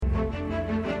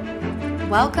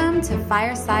Welcome to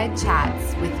Fireside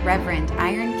Chats with Reverend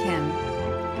Iron Kim,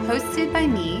 hosted by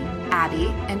me, Abby,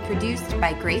 and produced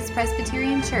by Grace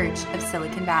Presbyterian Church of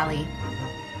Silicon Valley.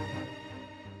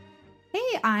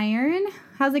 Hey, Iron.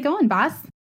 How's it going, boss?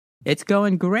 It's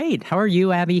going great. How are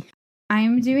you, Abby?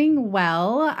 I'm doing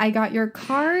well. I got your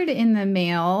card in the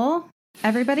mail.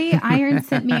 Everybody, Iron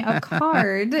sent me a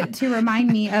card to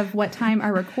remind me of what time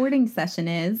our recording session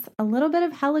is. A little bit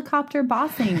of helicopter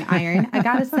bossing, Iron, I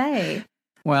gotta say.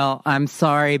 Well, I'm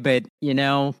sorry, but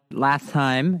last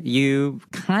time you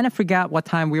kind of forgot what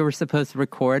time we were supposed to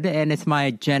record, and it's my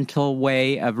gentle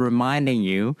way of reminding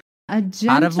you. A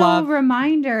gentle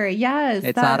reminder, yes.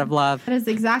 It's out of love. That is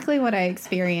exactly what I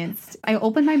experienced. I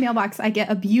open my mailbox, I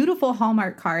get a beautiful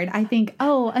Hallmark card. I think,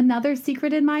 oh, another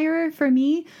secret admirer for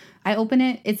me. I open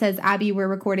it, it says, Abby, we're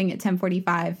recording at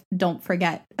 10:45. Don't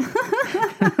forget.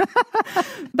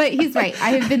 But he's right.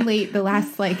 I have been late the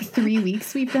last 3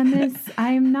 weeks we've done this.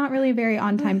 I am not really a very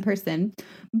on-time person.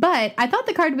 But I thought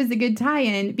the card was a good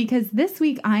tie-in because this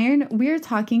week, Iron, we're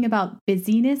talking about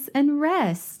busyness and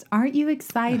rest. Aren't you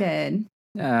excited?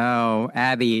 Oh,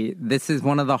 Abby, this is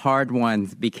one of the hard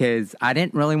ones because I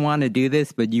didn't really want to do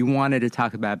this, but you wanted to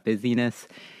talk about busyness.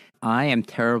 I am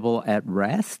terrible at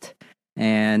rest.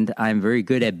 And I'm very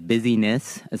good at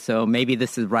busyness. So maybe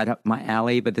this is right up my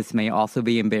alley, but this may also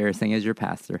be embarrassing as your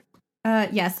pastor.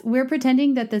 Yes, we're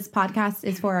pretending that this podcast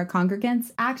is for our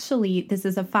congregants. Actually, this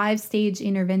is a 5-stage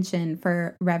intervention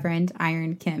for Reverend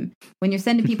Iron Kim. When you're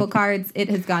sending people cards, it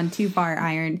has gone too far,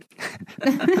 Iron.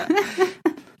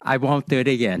 I won't do it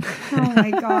again. Oh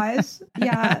my gosh.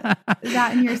 Yeah,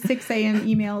 that and your 6 a.m.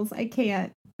 emails. I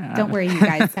can't. Don't worry, you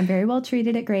guys. I'm very well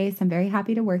treated at Grace. I'm very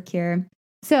happy to work here.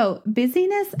 So,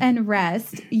 busyness and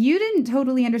rest, you didn't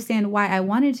totally understand why I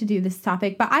wanted to do this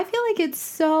topic, but I feel like it's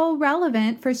so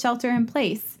relevant for shelter in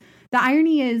place. The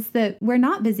irony is that we're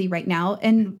not busy right now,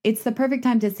 and it's the perfect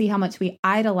time to see how much we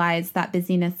idolize that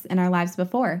busyness in our lives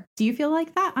before. Do you feel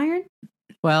like that, Iron?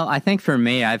 Well, I think for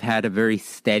me, I've had a very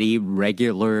steady,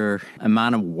 regular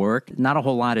amount of work. Not a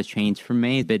whole lot has changed for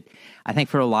me, but I think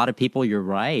for a lot of people, you're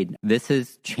right. This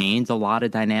has changed a lot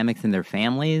of dynamics in their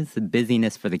families, the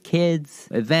busyness for the kids,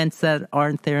 events that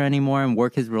aren't there anymore, and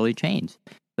work has really changed.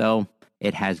 So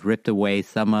it has ripped away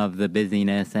some of the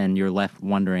busyness, and you're left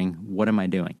wondering, what am I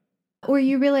doing? Or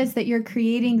you realize that you're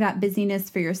creating that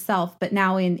busyness for yourself, but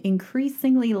now in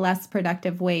increasingly less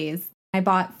productive ways. I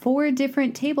bought 4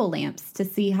 different table lamps to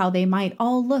see how they might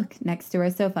all look next to our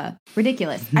sofa.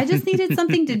 Ridiculous. I just needed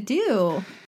something to do.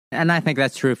 And I think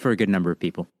that's true for a good number of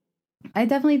people. I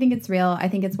definitely think it's real. I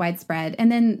think it's widespread. And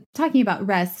then talking about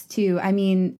rest too, I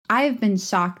mean, I've been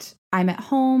shocked. I'm at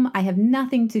home. I have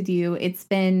nothing to do. It's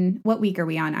been, what week are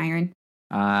we on, Iron?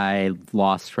 I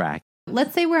lost track.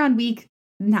 Let's say we're on week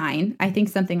 9. I think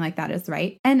something like that is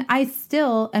right. And I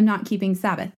still am not keeping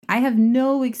Sabbath. I have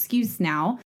no excuse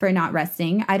now for not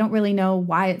resting. I don't really know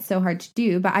why it's so hard to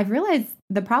do, but I've realized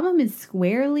the problem is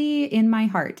squarely in my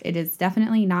heart. It is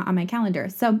definitely not on my calendar.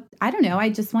 So I don't know.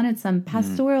 I just wanted some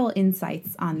pastoral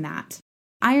insights on that.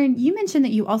 Iron, you mentioned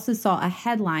that you also saw a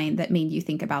headline that made you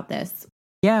think about this.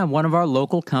 Yeah, one of our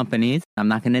local companies, I'm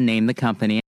not going to name the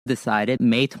company, decided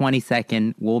May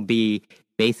 22nd will be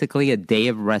basically a day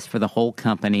of rest for the whole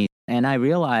company. And I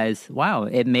realized, wow,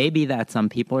 it may be that some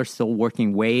people are still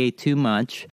working way too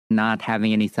much, not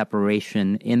having any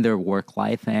separation in their work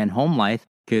life and home life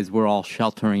because we're all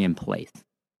sheltering in place.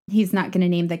 He's not going to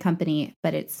name the company,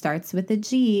 but it starts with a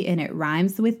G and it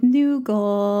rhymes with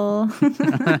Noogle.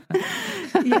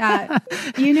 Yeah.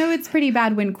 It's pretty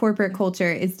bad when corporate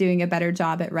culture is doing a better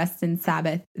job at rest and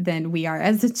Sabbath than we are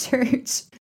as a church.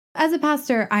 As a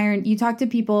pastor, Iron, you talk to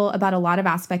people about a lot of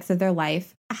aspects of their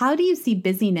life. How do you see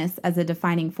busyness as a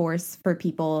defining force for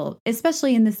people,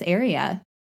 especially in this area?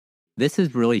 This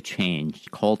has really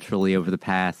changed culturally over the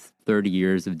past 30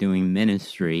 years of doing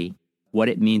ministry, what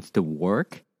it means to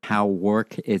work, how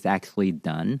work is actually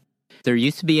done. There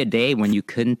used to be a day when you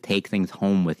couldn't take things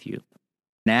home with you.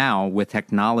 Now, with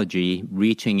technology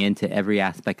reaching into every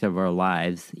aspect of our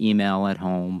lives, email at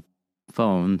home,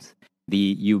 phones, the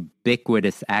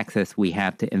ubiquitous access we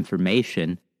have to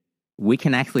information, we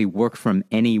can actually work from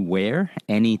anywhere,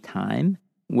 anytime,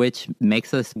 which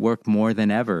makes us work more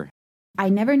than ever. I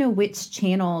never know which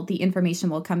channel the information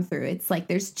will come through. It's like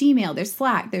there's Gmail, there's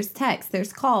Slack, there's text,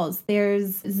 there's calls,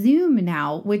 there's Zoom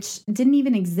now, which didn't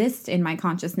even exist in my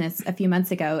consciousness a few months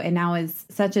ago and now is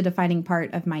such a defining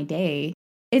part of my day.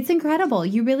 It's incredible.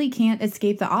 You really can't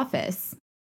escape the office.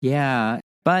 Yeah,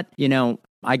 but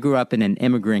I grew up in an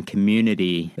immigrant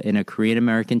community in a Korean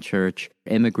American church,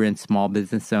 immigrant small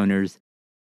business owners.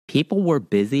 People were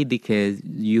busy because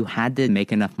you had to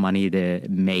make enough money to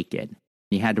make it.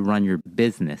 You had to run your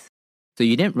business. So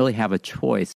you didn't really have a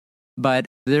choice. But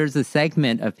there's a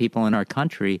segment of people in our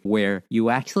country where you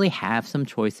actually have some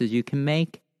choices you can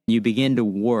make. You begin to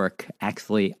work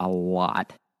actually a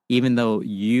lot, even though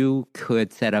you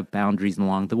could set up boundaries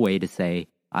along the way to say,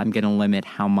 I'm going to limit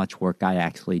how much work I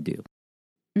actually do.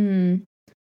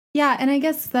 Yeah, and I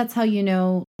guess that's how you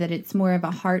know that it's more of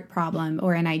a heart problem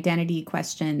or an identity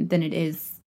question than it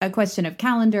is a question of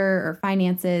calendar or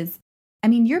finances. I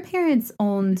mean, your parents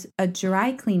owned a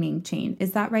dry cleaning chain.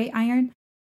 Is that right, Iron?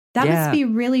 That must be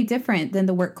really different than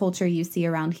the work culture you see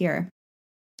around here.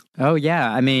 Oh,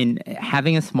 yeah. I mean,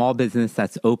 having a small business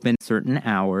that's open certain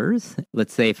hours,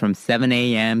 let's say from 7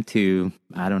 a.m. to,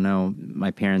 I don't know,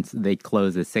 my parents, they'd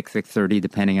close at 6:30,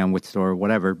 depending on which store or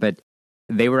whatever. But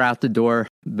they were out the door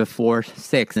before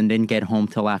 6 and didn't get home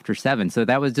till after 7. So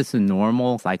that was just a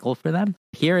normal cycle for them.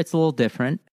 Here, it's a little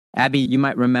different. Abby, you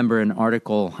might remember an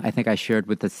article I think I shared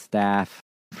with the staff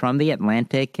from The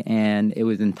Atlantic, and it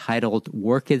was entitled,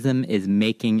 "Workism is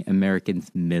Making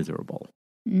Americans Miserable."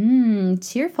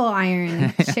 Cheerful,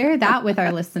 Iron. Share that with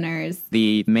our listeners.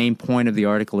 The main point of the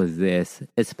article is this: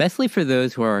 especially for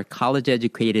those who are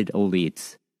college-educated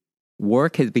elites,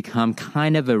 work has become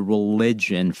kind of a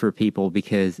religion for people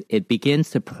because it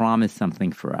begins to promise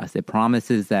something for us. It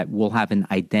promises that we'll have an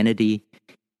identity.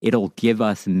 It'll give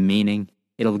us meaning.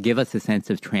 It'll give us a sense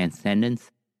of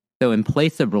transcendence. So in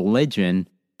place of religion,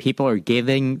 people are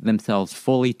giving themselves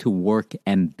fully to work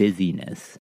and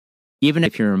busyness. Even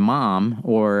if you're a mom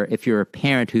or if you're a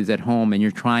parent who's at home and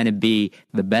you're trying to be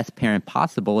the best parent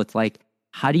possible, it's like,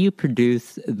 how do you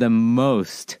produce the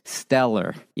most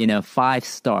stellar,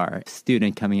 5-star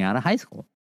student coming out of high school?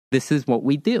 This is what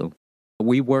we do.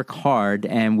 We work hard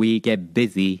and we get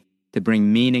busy to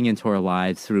bring meaning into our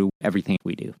lives through everything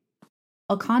we do.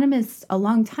 Economists a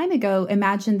long time ago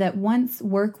imagined that once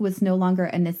work was no longer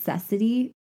a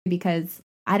necessity because,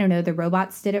 I don't know, the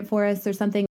robots did it for us or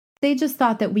something, they just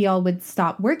thought that we all would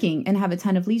stop working and have a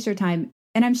ton of leisure time.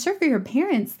 And I'm sure for your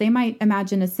parents, they might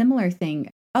imagine a similar thing.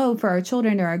 Oh, for our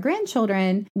children or our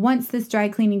grandchildren, once this dry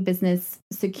cleaning business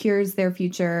secures their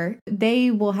future, they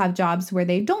will have jobs where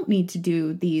they don't need to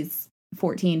do these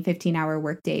 14, 15-hour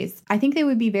work days. I think they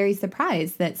would be very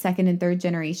surprised that second and third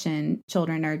generation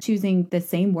children are choosing the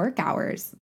same work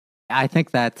hours. I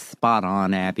think that's spot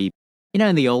on, Abby.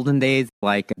 In the olden days,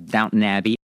 like Downton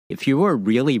Abbey, if you were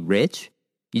really rich,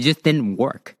 you just didn't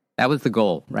work. That was the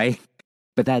goal, right?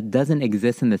 But that doesn't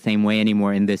exist in the same way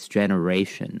anymore in this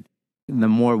generation. The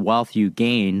more wealth you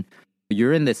gain,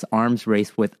 you're in this arms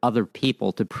race with other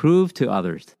people to prove to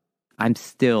others, I'm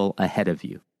still ahead of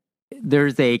you.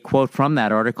 There's a quote from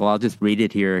that article. I'll just read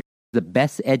it here. The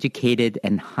best educated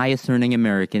and highest earning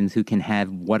Americans who can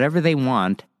have whatever they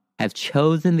want have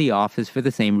chosen the office for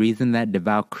the same reason that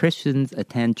devout Christians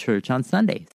attend church on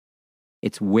Sundays.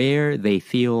 It's where they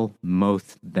feel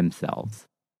most themselves.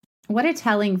 What a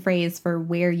telling phrase for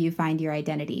where you find your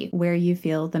identity, where you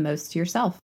feel the most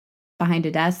yourself. Behind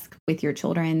a desk, with your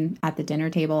children, at the dinner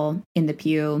table, in the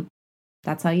pew.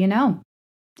 That's how you know.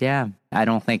 Yeah, I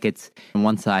don't think it's a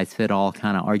one-size-fit-all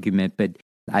kind of argument, but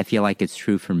I feel like it's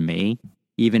true for me.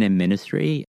 Even in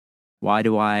ministry, why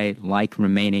do I like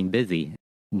remaining busy?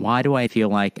 Why do I feel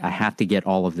like I have to get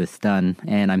all of this done?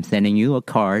 And I'm sending you a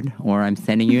card or I'm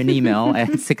sending you an email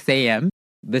at 6 a.m.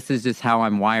 This is just how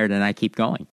I'm wired and I keep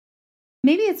going.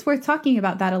 Maybe it's worth talking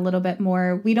about that a little bit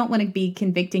more. We don't want to be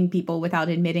convicting people without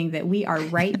admitting that we are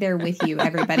right there with you,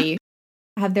 everybody.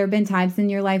 Have there been times in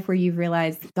your life where you've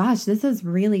realized, gosh, this has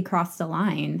really crossed a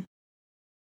line?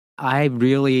 I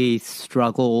really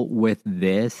struggle with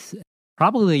this,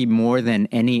 probably more than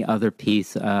any other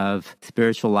piece of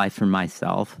spiritual life for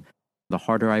myself. The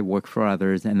harder I work for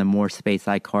others and the more space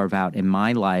I carve out in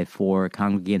my life for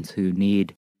congregants who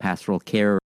need pastoral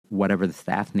care, whatever the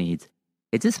staff needs,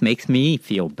 it just makes me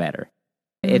feel better.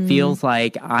 It feels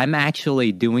like I'm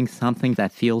actually doing something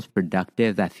that feels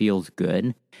productive, that feels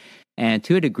good. And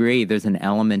to a degree, there's an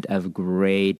element of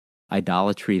great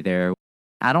idolatry there.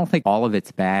 I don't think all of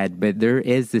it's bad, but there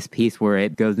is this piece where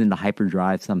it goes into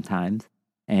hyperdrive sometimes.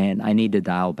 And I need to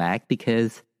dial back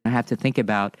because I have to think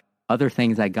about other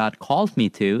things that God calls me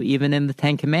to, even in the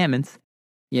 10 Commandments,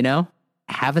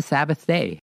 have a Sabbath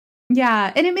day.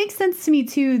 Yeah. And it makes sense to me,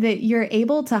 too, that you're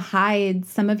able to hide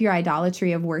some of your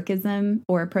idolatry of workism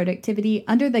or productivity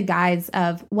under the guise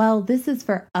of, well, this is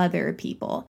for other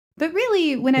people. But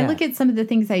really, when I look at some of the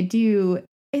things I do,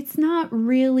 it's not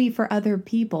really for other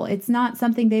people. It's not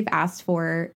something they've asked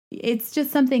for. It's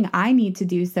just something I need to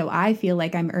do so I feel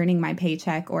like I'm earning my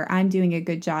paycheck or I'm doing a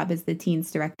good job as the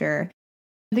teens director.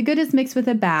 The good is mixed with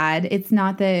the bad. It's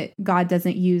not that God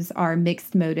doesn't use our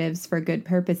mixed motives for good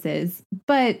purposes,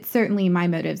 but certainly my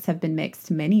motives have been mixed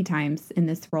many times in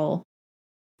this role.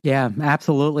 Yeah,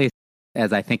 absolutely.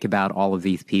 As I think about all of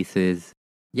these pieces,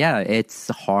 yeah, it's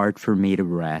hard for me to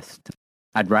rest.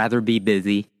 I'd rather be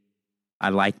busy. I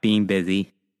like being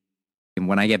busy. And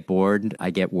when I get bored, I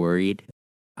get worried.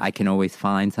 I can always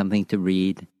find something to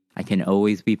read. I can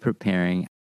always be preparing.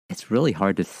 It's really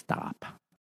hard to stop.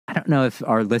 I don't know if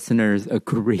our listeners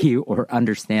agree or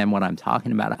understand what I'm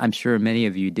talking about. I'm sure many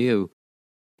of you do.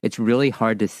 It's really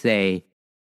hard to say,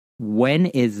 when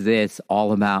is this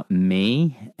all about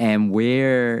me? And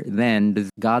where then does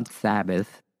God's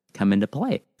Sabbath come into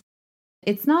play?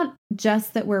 It's not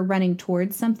just that we're running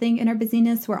towards something in our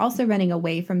busyness. We're also running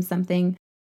away from something.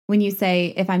 When you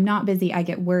say, if I'm not busy, I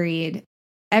get worried,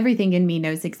 everything in me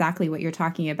knows exactly what you're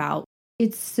talking about.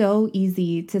 It's so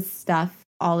easy to stuff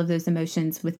all of those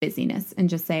emotions with busyness and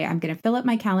just say, I'm going to fill up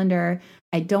my calendar.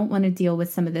 I don't want to deal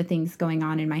with some of the things going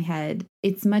on in my head.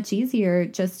 It's much easier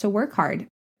just to work hard.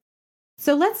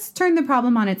 So let's turn the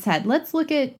problem on its head. Let's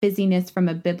look at busyness from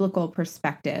a biblical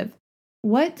perspective.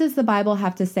 What does the Bible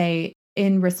have to say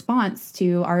in response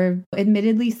to our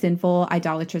admittedly sinful,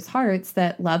 idolatrous hearts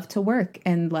that love to work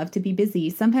and love to be busy,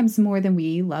 sometimes more than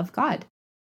we love God?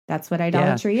 That's what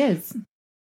idolatry is.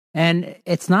 And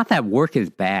it's not that work is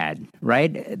bad,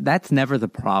 right? That's never the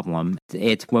problem.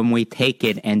 It's when we take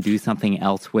it and do something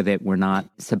else with it we're not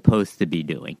supposed to be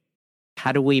doing.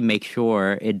 How do we make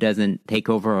sure it doesn't take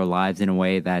over our lives in a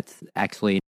way that's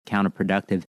actually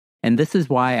counterproductive? And this is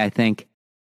why I think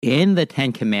in the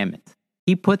 10 Commandments,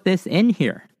 he put this in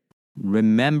here.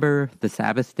 Remember the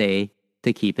Sabbath day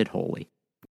to keep it holy.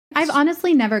 I've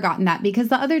honestly never gotten that because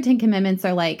the other 10 Commandments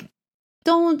are like,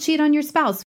 don't cheat on your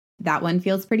spouse. That one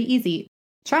feels pretty easy.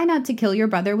 Try not to kill your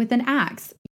brother with an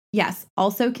axe. Yes,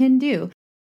 also can do.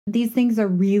 These things are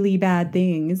really bad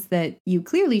things that you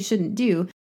clearly shouldn't do.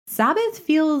 Sabbath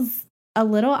feels a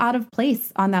little out of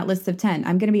place on that list of 10.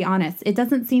 I'm going to be honest. It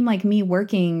doesn't seem like me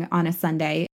working on a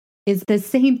Sunday is the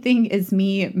same thing as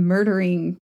me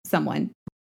murdering someone.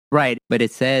 Right. But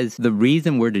it says the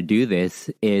reason we're to do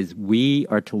this is we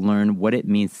are to learn what it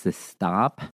means to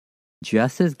stop,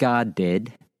 just as God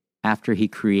did after he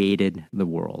created the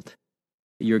world.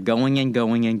 You're going and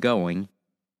going and going,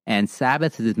 and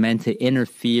Sabbath is meant to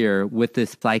interfere with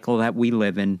this cycle that we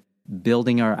live in,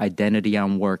 building our identity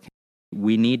on work.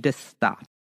 We need to stop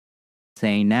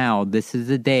saying, now, this is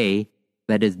a day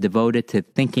that is devoted to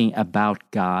thinking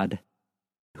about God,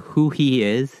 who he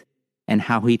is, and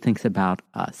how he thinks about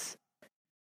us.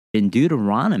 In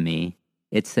Deuteronomy,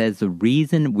 it says the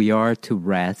reason we are to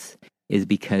rest is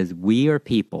because we are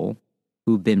people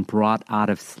who've been brought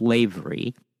out of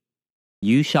slavery.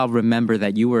 You shall remember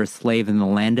that you were a slave in the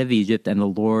land of Egypt, and the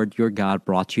Lord your God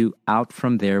brought you out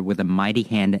from there with a mighty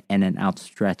hand and an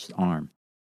outstretched arm.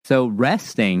 So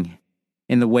resting,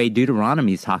 in the way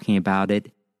Deuteronomy is talking about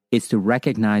it, is to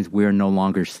recognize we're no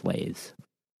longer slaves.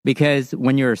 Because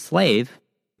when you're a slave,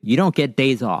 you don't get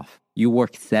days off. You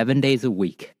work 7 days a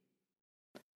week.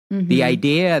 Mm-hmm. The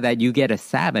idea that you get a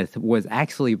Sabbath was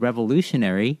actually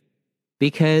revolutionary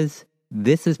because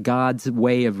this is God's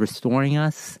way of restoring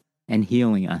us and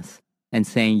healing us and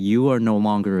saying you are no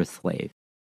longer a slave.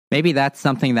 Maybe that's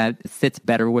something that sits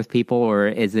better with people or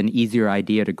is an easier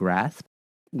idea to grasp.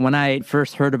 When I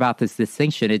first heard about this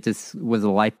distinction, it just was a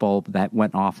light bulb that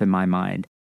went off in my mind.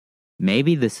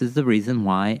 Maybe this is the reason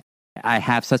why I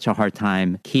have such a hard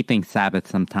time keeping Sabbath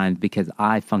sometimes, because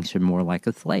I function more like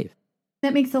a slave.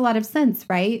 That makes a lot of sense,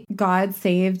 right? God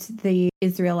saved the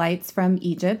Israelites from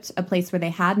Egypt, a place where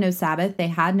they had no Sabbath, they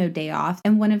had no day off.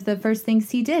 And one of the first things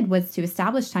he did was to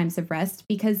establish times of rest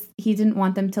because he didn't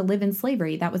want them to live in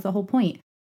slavery. That was the whole point.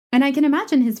 And I can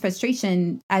imagine his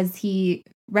frustration as he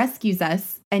rescues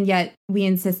us, and yet we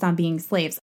insist on being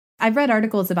slaves. I've read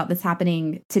articles about this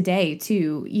happening today,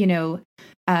 too.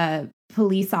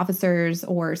 Police officers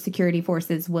or security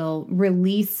forces will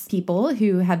release people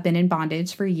who have been in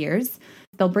bondage for years.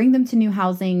 They'll bring them to new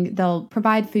housing. They'll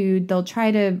provide food. They'll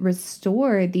try to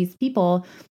restore these people,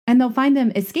 and they'll find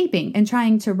them escaping and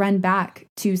trying to run back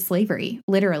to slavery,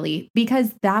 literally,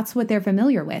 because that's what they're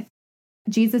familiar with.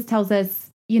 Jesus tells us,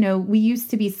 we used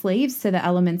to be slaves to the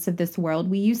elements of this world.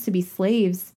 We used to be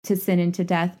slaves to sin and to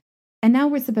death. And now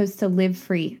we're supposed to live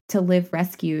free, to live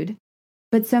rescued.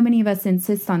 But so many of us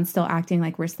insist on still acting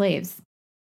like we're slaves.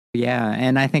 Yeah,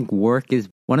 and I think work is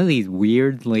one of these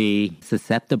weirdly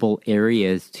susceptible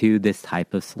areas to this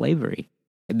type of slavery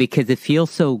because it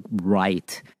feels so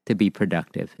right to be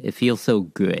productive. It feels so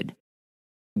good.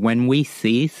 When we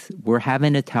cease, we're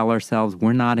having to tell ourselves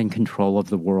we're not in control of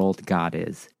the world, God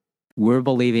is. We're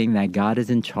believing that God is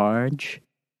in charge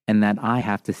and that I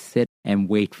have to sit and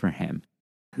wait for him.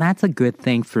 And that's a good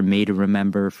thing for me to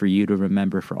remember, for you to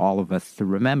remember, for all of us to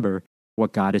remember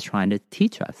what God is trying to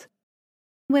teach us.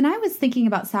 When I was thinking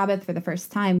about Sabbath for the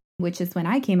first time, which is when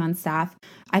I came on staff,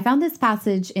 I found this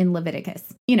passage in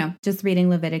Leviticus. Just reading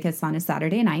Leviticus on a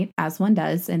Saturday night, as one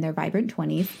does in their vibrant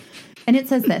 20s. And it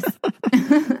says this,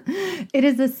 "It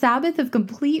is a Sabbath of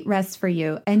complete rest for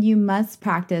you, and you must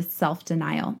practice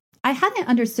self-denial." I hadn't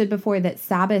understood before that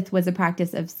Sabbath was a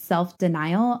practice of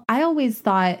self-denial. I always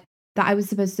thought that I was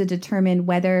supposed to determine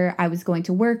whether I was going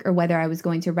to work or whether I was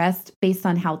going to rest based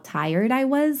on how tired I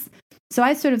was. So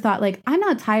I sort of thought, I'm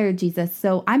not tired, Jesus,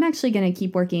 so I'm actually going to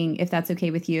keep working if that's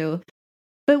okay with you.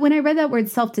 But when I read that word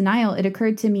self-denial, it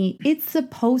occurred to me, it's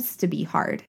supposed to be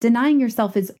hard. Denying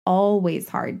yourself is always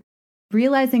hard.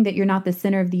 Realizing that you're not the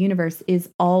center of the universe is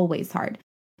always hard.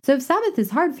 So if Sabbath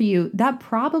is hard for you, that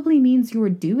probably means you're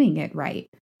doing it right.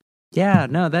 Yeah,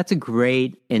 no, that's a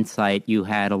great insight you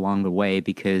had along the way,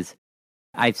 because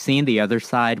I've seen the other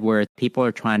side where people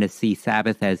are trying to see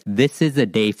Sabbath as, this is a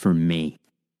day for me.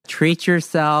 Treat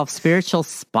yourself, spiritual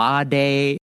spa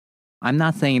day. I'm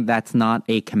not saying that's not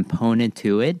a component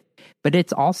to it, but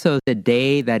it's also the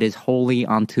day that is holy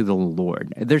unto the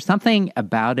Lord. There's something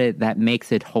about it that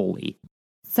makes it holy.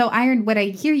 So, Iron, what I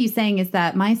hear you saying is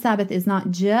that my Sabbath is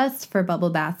not just for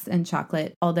bubble baths and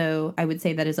chocolate, although I would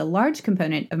say that is a large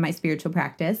component of my spiritual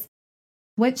practice.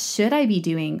 What should I be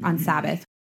doing on Sabbath?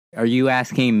 Are you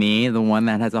asking me, the one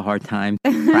that has a hard time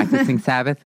practicing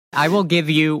Sabbath? I will give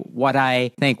you what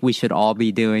I think we should all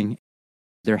be doing.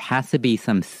 There has to be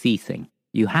some ceasing.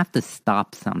 You have to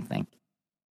stop something.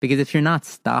 Because if you're not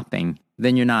stopping,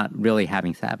 then you're not really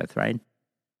having Sabbath, right?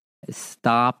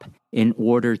 Stop in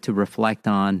order to reflect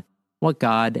on what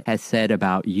God has said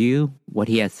about you, what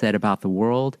he has said about the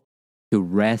world, to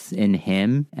rest in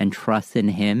him and trust in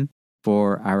him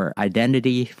for our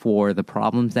identity, for the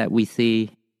problems that we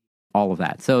see, all of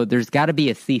that. So there's got to be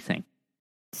a ceasing.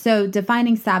 So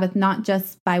defining Sabbath not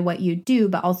just by what you do,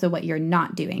 but also what you're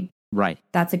not doing. Right.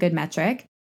 That's a good metric.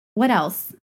 What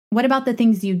else? What about the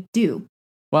things you do?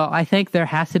 Well, I think there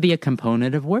has to be a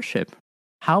component of worship.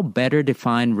 How better to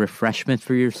find refreshment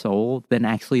for your soul than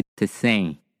actually to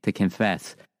sing, to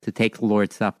confess, to take the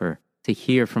Lord's Supper, to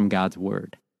hear from God's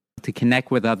word, to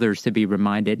connect with others, to be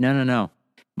reminded, no.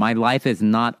 My life is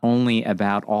not only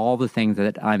about all the things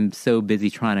that I'm so busy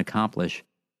trying to accomplish.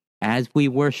 As we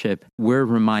worship, we're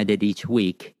reminded each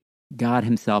week, God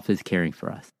himself is caring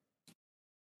for us.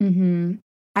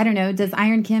 I don't know. Does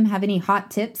Iron Kim have any hot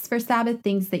tips for Sabbath,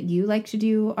 things that you like to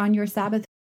do on your Sabbath?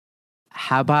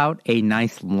 How about a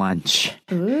nice lunch?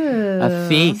 Ooh. A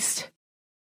feast?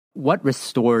 What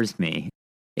restores me?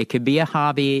 It could be a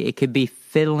hobby. It could be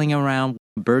fiddling around.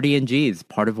 Birdie and G's.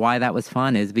 Part of why that was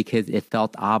fun is because it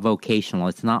felt avocational.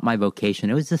 It's not my vocation.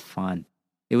 It was just fun.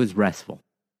 It was restful.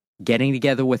 Getting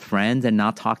together with friends and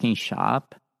not talking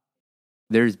shop.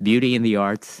 There's beauty in the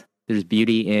arts. There's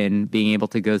beauty in being able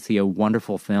to go see a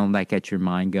wonderful film that gets your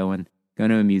mind going, go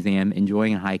to a museum,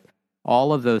 enjoying a hike.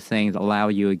 All of those things allow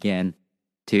you, again,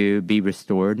 to be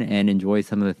restored and enjoy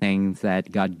some of the things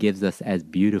that God gives us as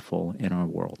beautiful in our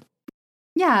world.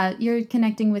 Yeah, you're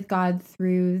connecting with God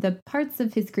through the parts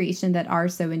of his creation that are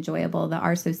so enjoyable, that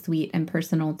are so sweet and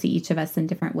personal to each of us in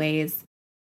different ways.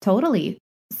 Totally.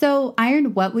 So,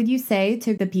 Iron, what would you say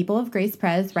to the people of Grace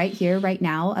Pres right here, right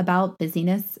now, about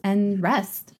busyness and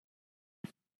rest?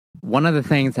 One of the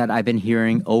things that I've been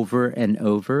hearing over and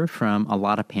over from a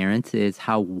lot of parents is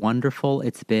how wonderful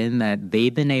it's been that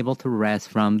they've been able to rest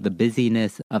from the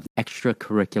busyness of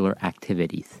extracurricular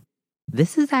activities.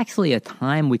 This is actually a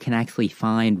time we can actually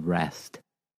find rest.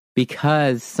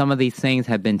 Because some of these things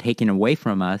have been taken away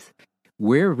from us,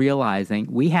 we're realizing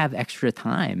we have extra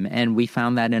time. And we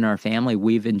found that in our family.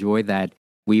 We've enjoyed that.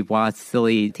 We've watched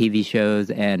silly TV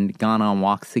shows and gone on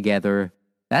walks together.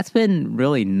 That's been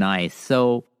really nice.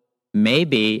 So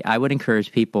maybe I would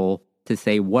encourage people to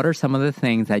say, what are some of the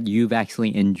things that you've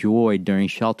actually enjoyed during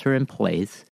shelter in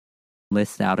place?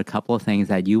 List out a couple of things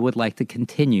that you would like to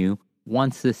continue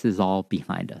once this is all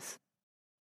behind us.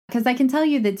 Because I can tell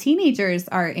you the teenagers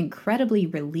are incredibly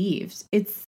relieved.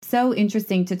 It's so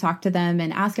interesting to talk to them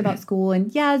and ask about school.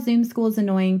 And yeah, Zoom school is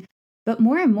annoying. But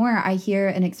more and more, I hear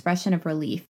an expression of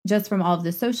relief just from all of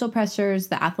the social pressures,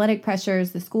 the athletic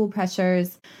pressures, the school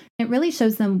pressures. It really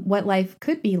shows them what life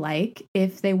could be like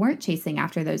if they weren't chasing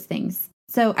after those things.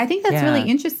 So I think that's really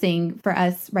interesting for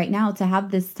us right now to have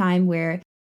this time where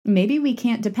maybe we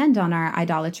can't depend on our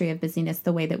idolatry of busyness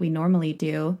the way that we normally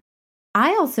do.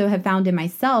 I also have found in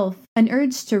myself an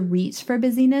urge to reach for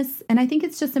busyness. And I think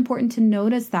it's just important to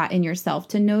notice that in yourself,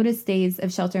 to notice days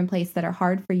of shelter in place that are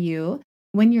hard for you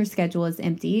when your schedule is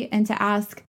empty, and to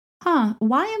ask,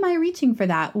 why am I reaching for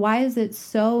that? Why is it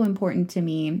so important to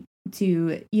me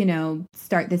to,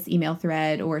 start this email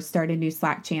thread or start a new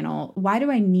Slack channel? Why do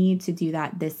I need to do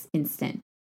that this instant?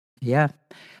 Yeah.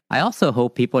 I also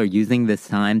hope people are using this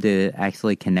time to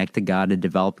actually connect to God and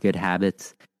develop good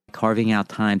habits, carving out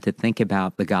time to think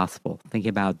about the gospel, think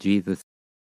about Jesus,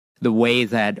 the ways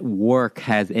that work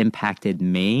has impacted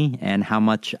me and how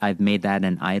much I've made that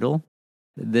an idol.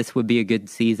 This would be a good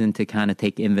season to kind of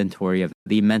take inventory of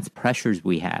the immense pressures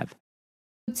we have.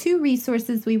 2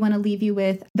 resources we want to leave you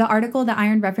with. The article that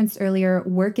Iron referenced earlier,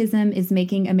 Workism is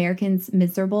Making Americans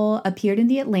Miserable, appeared in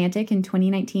The Atlantic in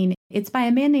 2019. It's by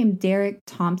a man named Derek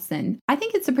Thompson. I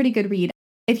think it's a pretty good read.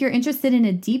 If you're interested in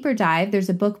a deeper dive, there's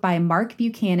a book by Mark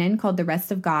Buchanan called The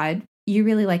Rest of God. You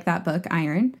really like that book,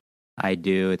 Iron? I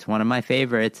do. It's one of my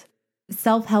favorites.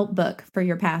 Self-help book for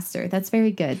your pastor. That's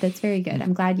very good. That's very good.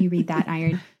 I'm glad you read that,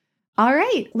 Iron. All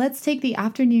right, let's take the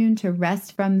afternoon to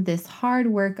rest from this hard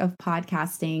work of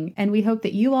podcasting, and we hope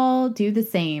that you all do the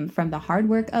same from the hard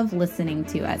work of listening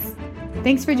to us.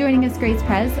 Thanks for joining us, Grace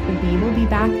Pres. We will be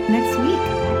back next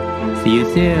week. See you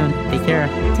soon. Take care.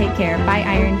 Take care. Bye,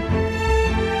 Iron.